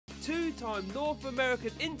two-time North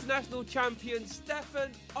American international champion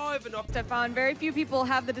Stéphane Ivanoff. Stéphane, very few people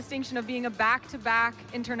have the distinction of being a back-to-back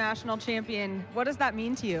international champion. What does that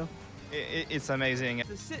mean to you? It's amazing.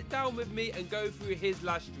 To sit down with me and go through his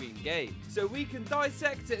last stream game, so we can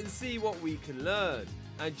dissect it and see what we can learn.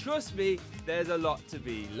 And trust me, there's a lot to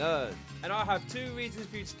be learned. And I have two reasons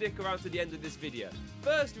for you to stick around to the end of this video.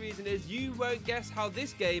 First reason is you won't guess how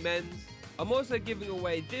this game ends. I'm also giving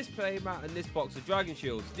away this playmat and this box of Dragon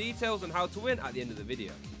Shields. Details on how to win at the end of the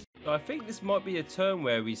video. So I think this might be a turn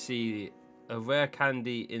where we see a rare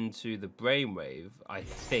candy into the brainwave, I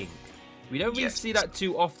think. We don't really see that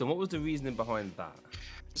too often. What was the reasoning behind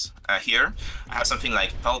that? Here, I have something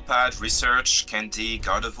like Palpad, Research, Candy,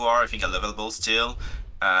 God of War, I think a levelable still,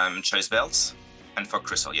 Choice Belts, and for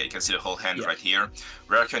Crystal. Yeah, you can see the whole hand right here.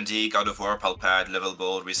 Rare Candy, God of War, Palpad,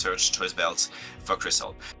 levelable, Research, Choice Belts, for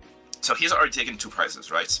Crystal. So he's already taken 2 prizes,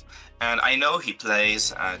 right? And I know he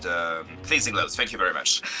plays at Pleasing Gloves. Thank you very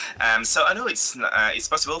much. So I know it's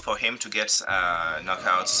possible for him to get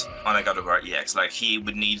knockouts on a God of War EX. Like he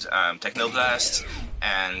would need Technoblast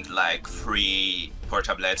and like 3 Power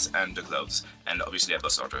Tablets and the gloves, and obviously a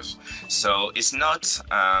boss orders. So it's not.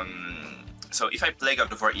 So if I play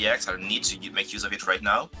God of War EX, I need to make use of it right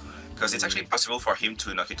now, because it's actually possible for him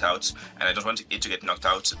to knock it out, and I don't want it to get knocked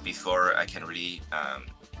out before I can really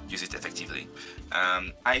use it effectively.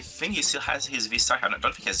 I think he still has his V-Star. I don't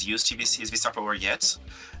think he has used his V-Star power yet.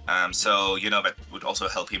 So, you know, that would also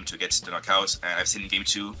help him to get the knockout. I've seen in Game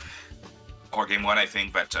 2 or Game 1, I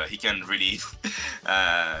think, that he can really...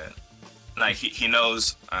 like, he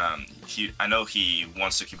knows... I know he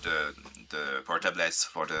wants to keep the power tablets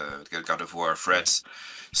for the God of War threats.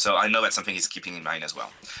 So I know that's something he's keeping in mind as well.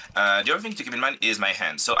 The other thing to keep in mind is my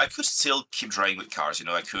hand. So I could still keep drawing with cards. You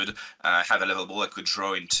know, I could have a level ball. I could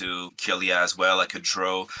draw into Kirlia as well. I could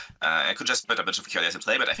draw. I could just put a bunch of Kirlias in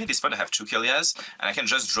play. But I think this point I have 2 Kirlias, and I can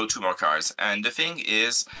just draw 2 more cards. And the thing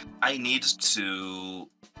is, I need to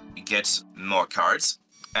get more cards.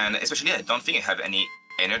 And especially, I don't think I have any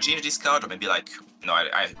energy in this card, or maybe like. No,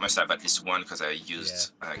 I must have at least 1 because I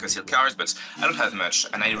used concealed cards, but I don't have much,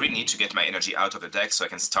 and I really need to get my energy out of the deck so I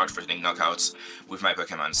can start threatening knockouts with my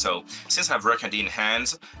Pokemon. So, since I have Rare Candy in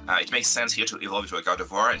hand, it makes sense here to evolve into a God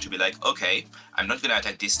of War and to be like, okay, I'm not gonna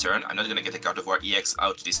attack this turn, I'm not gonna get a God of War EX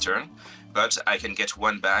out this turn, but I can get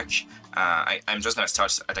 1 back. I'm just gonna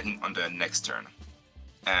start attacking on the next turn.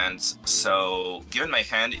 And so, given my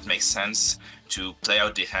hand, it makes sense to play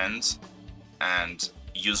out the hand and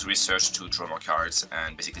use Research to draw more cards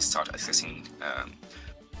and basically start accessing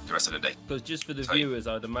the rest of the deck. Because just for the viewers,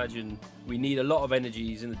 I'd imagine we need a lot of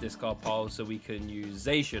energies in the discard pile so we can use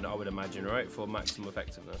Zacian, I would imagine, right, for maximum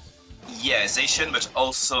effectiveness. Yeah, Zacian, but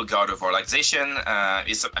also God of War. Like Zacian, I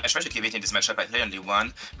try to keep it in this matchup. I play only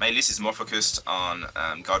 1. My list is more focused on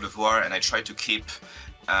God of War, and I try to keep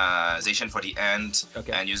Zacian for the end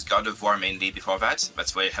and use God of War mainly before that.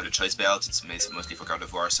 That's why I have the Choice Belt. It's mostly for God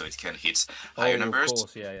of War, so it can hit higher numbers. Of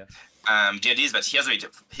course, yeah. The idea is that he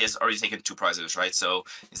has already taken 2 prizes, right? So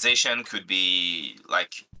Zacian could be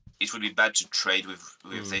like, it would be bad to trade with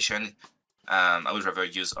Zacian. I would rather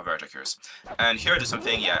use other attackers. And here I do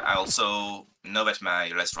something, I also know that my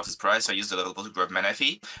last Frost is prized, so I use the level ball to grab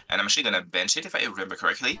Manaphy, and I'm actually gonna bench it if I remember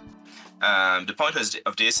correctly. The point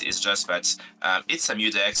of this is just that it's a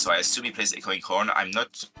Mew deck, so I assume he plays Echoing Horn.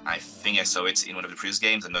 I think I saw it in one of the previous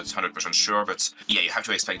games, I'm not 100% sure, but yeah, you have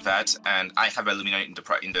to expect that, and I have a Lumineon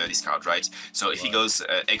in the discard, right? So if he goes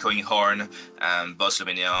Echoing Horn, boss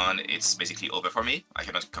Lumineon, it's basically over for me. I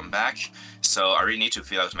cannot come back, so I really need to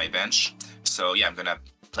fill out my bench. So yeah, I'm gonna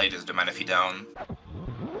play the Manaphy down.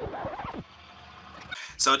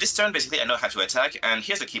 So this turn, basically, I know how to attack, and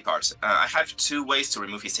here's the key part. I have 2 ways to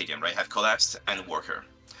remove his stadium, right? I have Collapsed and Worker.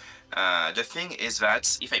 The thing is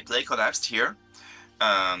that if I play Collapsed here,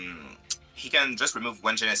 he can just remove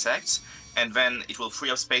 1 Genesect, and then it will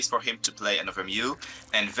free up space for him to play another Mew,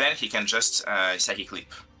 and then he can just Psychic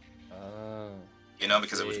Leap. You know,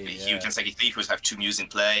 because he can Psychic Leap, he would have 2 Mews in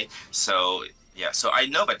play, so... Yeah, so I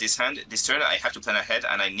know that this turn, I have to plan ahead,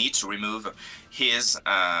 and I need to remove his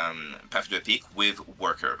Path to the Peak with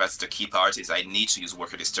Worker. That's the key part, is I need to use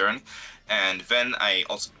Worker this turn. And then I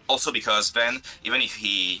also because then, even if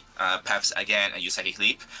he paths again and use Psychic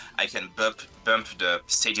Leap, I can bump the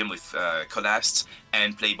Stadium with Collapsed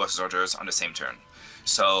and play Boss's Orders on the same turn.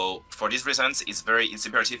 So, for these reasons, it's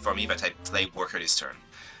imperative for me that I play Worker this turn.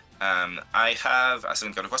 I have a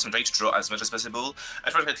second God of War, so I'm trying to draw as much as possible.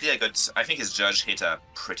 Unfortunately, I think his Judge hit a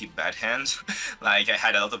pretty bad hand. Like, I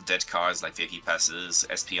had a lot of dead cards, like VIP passes,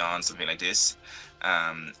 Espeon, something like this.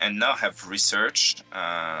 And now I have Research,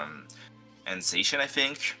 and Zacian, I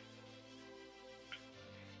think.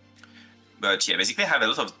 But yeah, basically I have a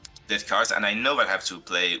lot of dead cards, and I know that I have to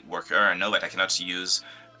play Worker. I know that I cannot use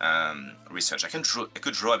Research. I could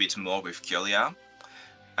draw a bit more with Kirlia.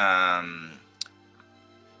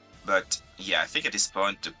 But yeah, I think at this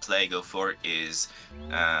point the play I go for is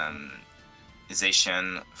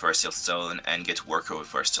Zacian for a Steel Stone and get Worker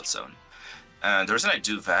for a Steel Stone. The reason I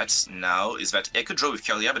do that now is that I could draw with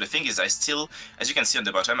Kirlia, but the thing is I still, as you can see on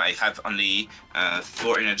the bottom, I have only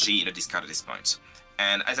 4 energy in the discard at this point.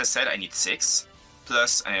 And as I said, I need 6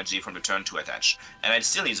 plus energy from the turn to attach. And I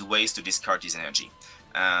still need ways to discard this energy.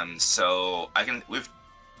 So I can,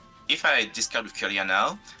 if I discard with Kirlia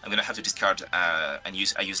now, I'm gonna have to discard a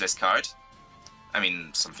useless card. I mean,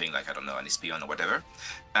 something like, I don't know, an Espion or whatever.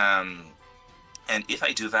 And if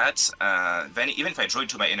I do that, then even if I draw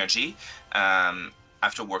into my energy,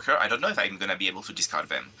 after Worker, I don't know if I'm gonna be able to discard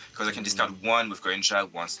them. Because I can discard one with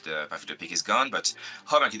Greninja once the Path of the Peak is gone, but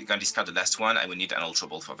how am I gonna discard the last one? I will need an Ultra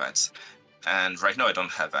Ball for that. And right now I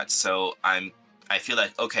don't have that, so I feel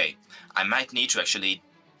like, okay, I might need to actually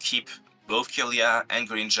keep both Kirlia and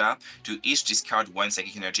Greninja to each discard 1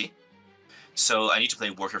 Psychic Energy. So I need to play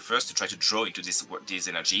Worker first to try to draw into this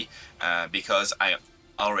energy, because I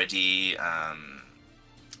already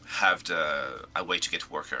have a way to get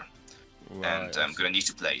Worker. Right. And I'm gonna need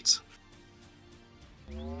to play it.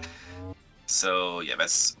 So yeah,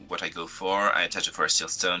 that's what I go for. I attach a Forest Steel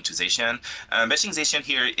Stone to Zacian. Betting Zacian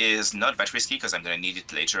here is not that risky because I'm gonna need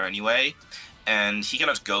it later anyway. And he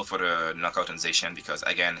cannot go for the knockout on Zacian because,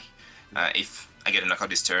 again, if I get a knockout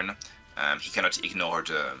this turn, he cannot ignore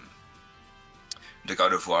the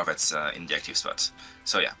God of War that's in the active spot.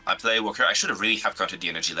 So yeah, I play Worker. I should have really have counted the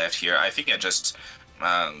energy left here. I think I just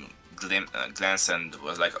glanced and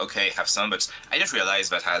was like, okay, have some, but I didn't realize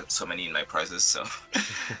that I had so many in my prizes, so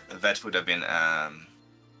that would have been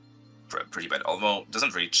pretty bad. Although it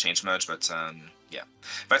doesn't really change much, but yeah.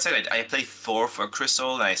 That said, I play 4 for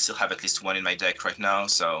Crystal, and I still have at least 1 in my deck right now,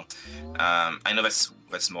 so I know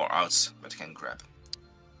that's more outs that I can grab.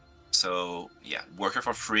 So yeah, Worker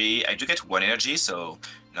for free. I do get 1 energy, so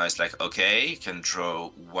now it's like, okay, you can draw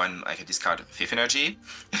 1, I can discard 5th energy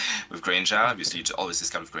with Greninja. Obviously, you always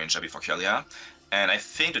discard with Greninja before Kirlia. And I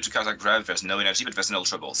think the 2 cards I grab, there's no energy, but there's an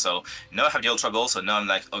Ultra Ball. So now I have the Ultra Ball, so now I'm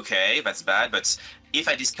like, okay, that's bad, but if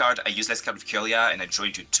I discard a useless card with Kirlia and I draw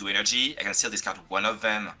into 2 energy, I can still discard 1 of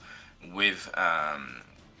them with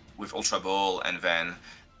Ultra Ball and then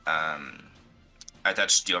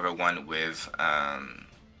attach the other one with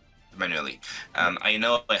manually. I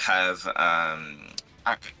know I have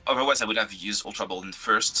otherwise I would have used Ultra Ball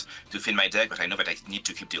first to fill my deck, but I know that I need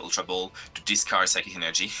to keep the Ultra Ball to discard Psychic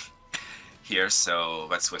Energy here, so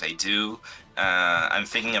that's what I do. I'm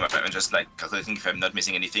thinking about, I'm just like calculating if I'm not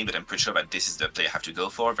missing anything, but I'm pretty sure that this is the play I have to go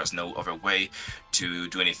for. There's no other way to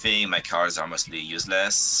do anything. My cards are mostly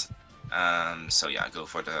useless. So yeah, I go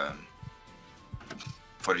for the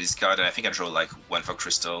discard, and I think I draw like 1 for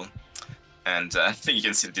Crystal. And I think you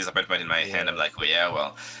can see the disappointment in my hand. I'm like, well, yeah,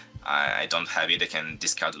 well, I don't have it. I can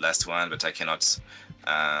discard the last one, but I cannot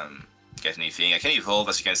get anything. I can evolve,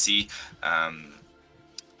 as you can see.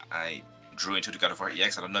 I drew into the God of War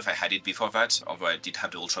EX. I don't know if I had it before that, although I did have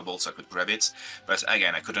the Ultra Ball, so I could grab it. But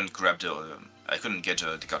again, I couldn't grab I couldn't get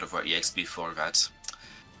the God of War EX before that.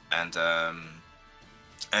 And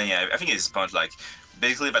yeah, I think at this point, like,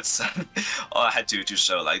 basically that's all I had to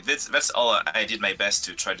show. Like, that's all I did my best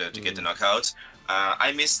to try to get the knockout.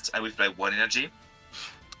 I missed. I would play 1 energy.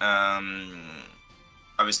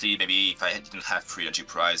 Obviously, maybe if I didn't have 3 energy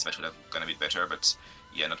prize, that would have gone a bit better. But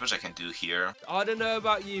yeah, not much I can do here. I don't know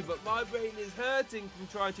about you, but my brain is hurting from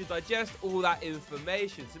trying to digest all that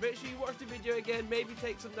information. So make sure you watch the video again, maybe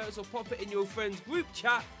take some notes or pop it in your friend's group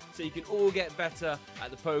chat so you can all get better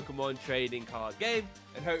at the Pokemon trading card game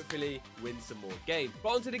and hopefully win some more games. But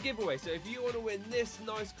onto the giveaway. So if you want to win this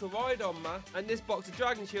nice Koraidon mat and this box of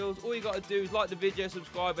Dragon Shields, all you got to do is like the video,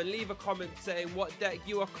 subscribe, and leave a comment saying what deck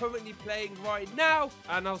you are currently playing right now,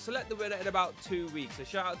 and I'll select the winner in about 2 weeks. So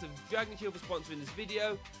shout out to Dragon Shield for sponsoring this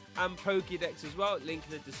video, and Pokédex as well, link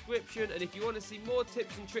in the description. And if you want to see more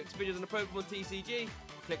tips and tricks videos on the Pokemon TCG,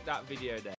 click that video there.